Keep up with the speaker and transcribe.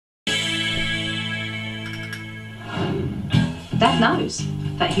Dad knows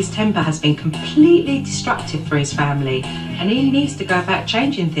that his temper has been completely destructive for his family, and he needs to go about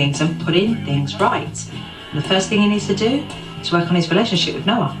changing things and putting things right. And the first thing he needs to do is work on his relationship with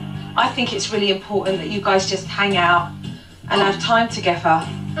Noah. I think it's really important that you guys just hang out and have time together.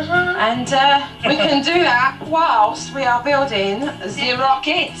 And we can do that whilst we are building the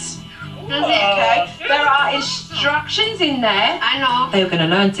rocket. Okay, there are instructions in there. I know. They were going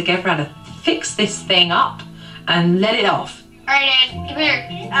to learn together how to fix this thing up and let it off. All right, Dad, come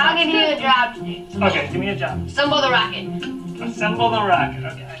here. I'll give you a job to do. Okay, give me a job. Assemble the rocket. Assemble the rocket,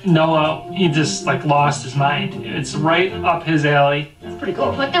 okay. Noah, he just like lost his mind. It's right up his alley. That's pretty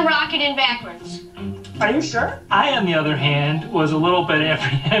cool. Put the rocket in backwards. Are you sure? I, on the other hand, was a little bit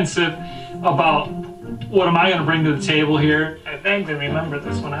apprehensive about what am I going to bring to the table here. I vaguely remember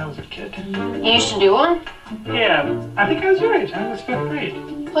this when I was a kid. You used to do one? Yeah, I think I was your age. I was 5th grade.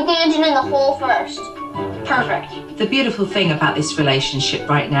 Put the engine in the hole first. Perfect. The beautiful thing about this relationship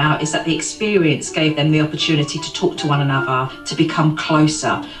right now is that the experience gave them the opportunity to talk to one another, to become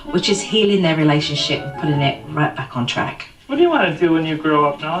closer, which is healing their relationship and putting it right back on track. What do you want to do when you grow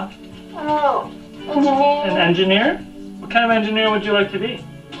up, Noah? Oh, engineer. An engineer? What kind of engineer would you like to be?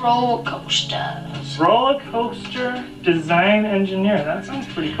 Roller coasters. Roller coaster design engineer. That sounds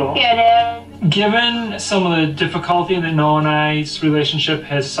pretty cool. Yeah, Dad. Given some of the difficulty that Noah and I's relationship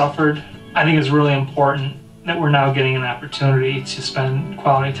has suffered, I think it's really important that we're now getting an opportunity to spend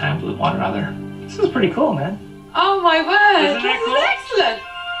quality time with one another. This is pretty cool, man. Oh my word! Isn't that cool? Excellent.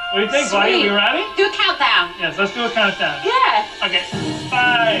 What do you think, buddy? You ready? Do a countdown. Yes, let's do a countdown. Yeah. Okay.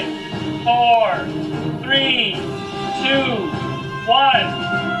 5, 4, 3, 2,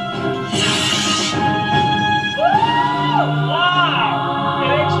 1. Woo! Wow! It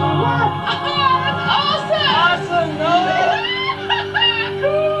actually worked! That's awesome! Awesome, Noah!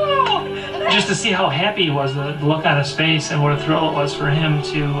 Just to see how happy he was, the look on his face, and what a thrill it was for him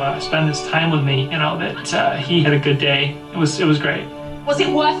to spend this time with me. You know, that he had a good day. It was great. Was it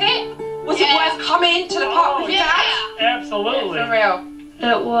worth it? Was it worth coming to the park with your dad? Absolutely. For real.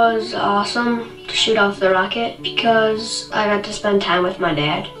 It was awesome to shoot off the rocket because I got to spend time with my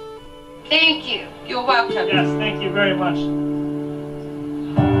dad. Thank you. You're welcome. Yes, thank you very much.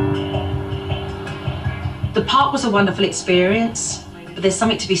 The park was a wonderful experience, but there's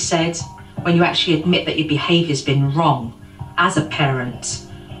something to be said when you actually admit that your behaviour's been wrong as a parent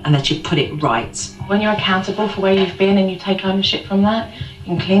and that you put it right. When you're accountable for where you've been and you take ownership from that, you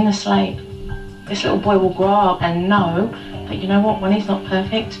can clean the slate. This little boy will grow up and know that, you know what, when he's not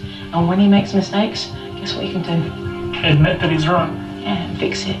perfect and when he makes mistakes, guess what you can do? Admit that he's wrong. Yeah, and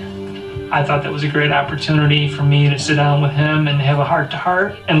fix it. I thought that was a great opportunity for me to sit down with him and have a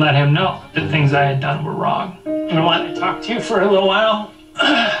heart-to-heart and let him know that things I had done were wrong. And I wanted to talk to you for a little while.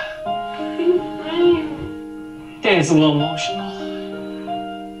 Daddy's a little emotional.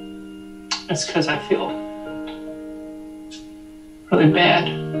 It's because I feel really bad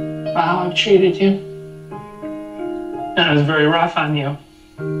about how I've treated you. And I was very rough on you.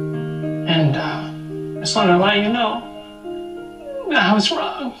 And I just wanted to let you know that I was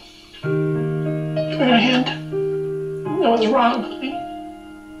wrong. Give me your hand. I was wrong, honey.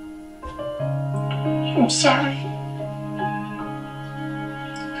 I'm sorry.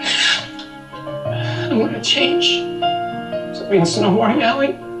 I'm gonna change. So it means no more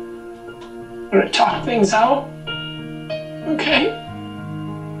yelling. I'm gonna talk things out. Okay?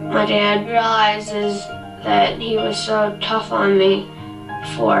 My dad realizes that he was so tough on me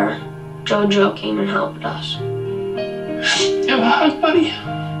before JoJo came and helped us. You have a hug, buddy?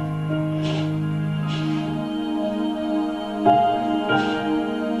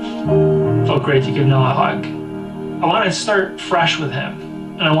 Felt great to give Noah a hug. I want to start fresh with him,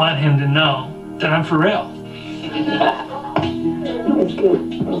 and I want him to know that I'm for real.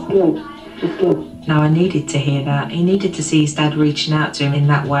 Now, I needed to hear that. He needed to see his dad reaching out to him in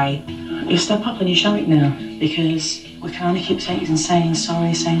that way. You step up and you show it now, because we can only keep saying sorry,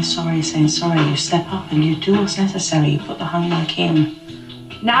 saying sorry, saying sorry. You step up and you do what's necessary. You put the homework in.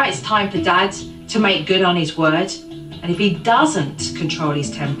 Now it's time for Dad to make good on his word. And if he doesn't control his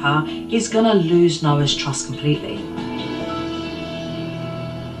temper, he's gonna lose Noah's trust completely.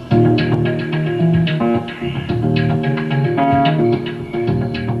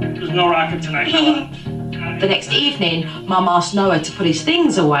 There's no rocket tonight, Noah. The next evening, Mum asked Noah to put his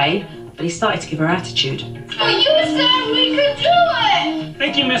things away, but he started to give her attitude. But you said we could do it! I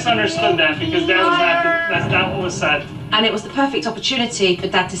think you misunderstood that, because that's not what was said. And it was the perfect opportunity for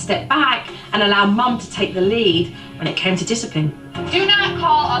Dad to step back and allow Mum to take the lead when it came to discipline. Do not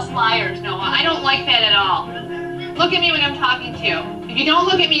call us liars, Noah. I don't like that at all. Look at me when I'm talking to you. If you don't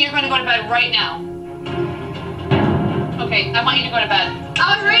look at me, you're going to go to bed right now. Okay, I want you to go to bed.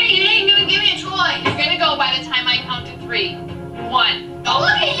 I was reading. You didn't even give me a choice. You're gonna go by the time I count to 3. 1. I'll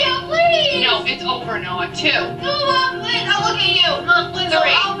look at you, please. No, it's over, Noah. 2. No, Mom, please. I'll look at you. Mom, please. 3.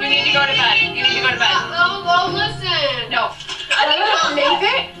 You need to go to bed. You need to go to bed. I'll listen. No. I don't leave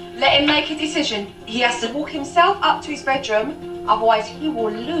it. Let him make a decision. He has to walk himself up to his bedroom, otherwise he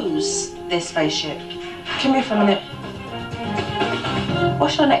will lose this spaceship. Come here for a minute.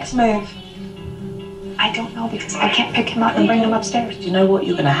 What's your next move? I don't know because I can't pick him up and bring him upstairs. Do you know what?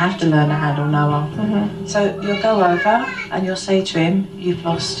 You're going to have to learn to handle Noah. So you'll go over and you'll say to him, you've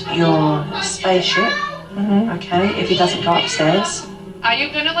lost your spaceship. Okay, if he doesn't go upstairs. Are you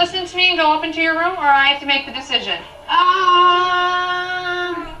gonna listen to me and go up into your room, or I have to make the decision?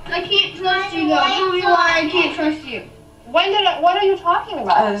 I can't trust you, though. Tell me why I can't trust you. What are you talking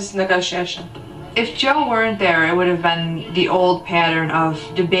about? This is negotiation. If Joe weren't there, it would have been the old pattern of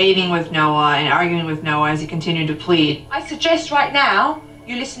debating with Noah and arguing with Noah as he continued to plead. I suggest right now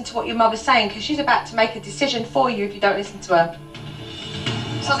you listen to what your mother's saying, because she's about to make a decision for you if you don't listen to her.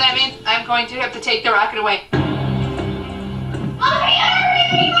 So that means I'm going to have to take the rocket away. Mommy, I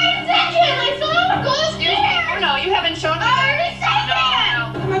already made my decision. I still have to go upstairs. Oh no, you haven't shown me. I already said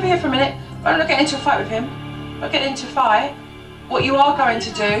that. Come over here for a minute. I don't get into a fight with him. Don't get into a fight. What you are going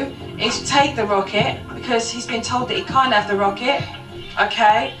to do is take the rocket, because he's been told that he can't have the rocket,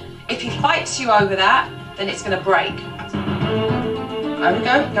 okay? If he fights you over that, then it's going to break. Over we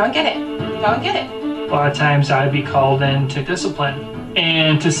go. Go and get it. Go and get it. A lot of times I'd be called in to discipline.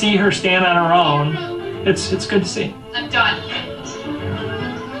 And to see her stand on her own, it's good to see. I'm done.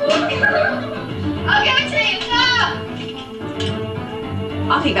 I'll give it to you. Stop.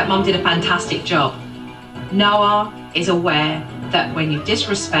 I think that Mum did a fantastic job. Noah is aware that when you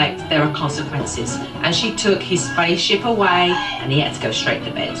disrespect, there are consequences. And she took his spaceship away and he had to go straight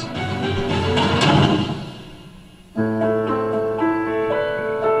to bed.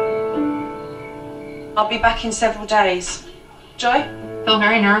 I'll be back in several days. Joy? I feel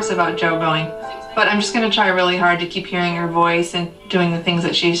very nervous about Joe going, but I'm just going to try really hard to keep hearing her voice and doing the things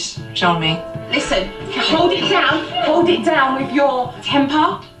that she's shown me. Listen, hold it down. Hold it down with your temper.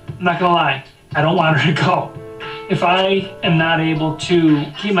 I'm not gonna lie, I don't want her to go. If I am not able to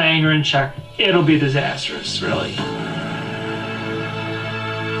keep my anger in check, it'll be disastrous, really.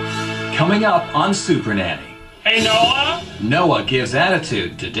 Coming up on SuperNanny. Hey, Noah? Noah gives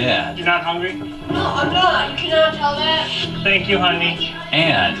attitude to Dad. You're not hungry? No, I'm not. You cannot tell that. Thank you, honey.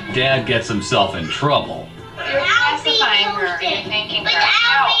 And Dad gets himself in trouble. You're pacifying her and you're thanking her.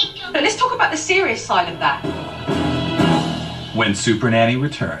 But let's talk about the serious side of that. When SuperNanny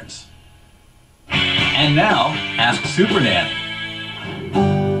returns. And now, ask SuperNanny.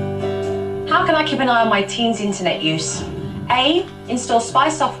 How can I keep an eye on my teen's internet use? A, install spy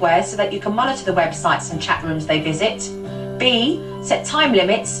software so that you can monitor the websites and chat rooms they visit. B, set time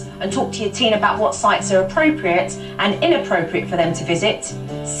limits and talk to your teen about what sites are appropriate and inappropriate for them to visit.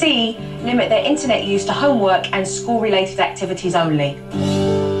 C, limit their internet use to homework and school-related activities only.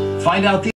 Find out the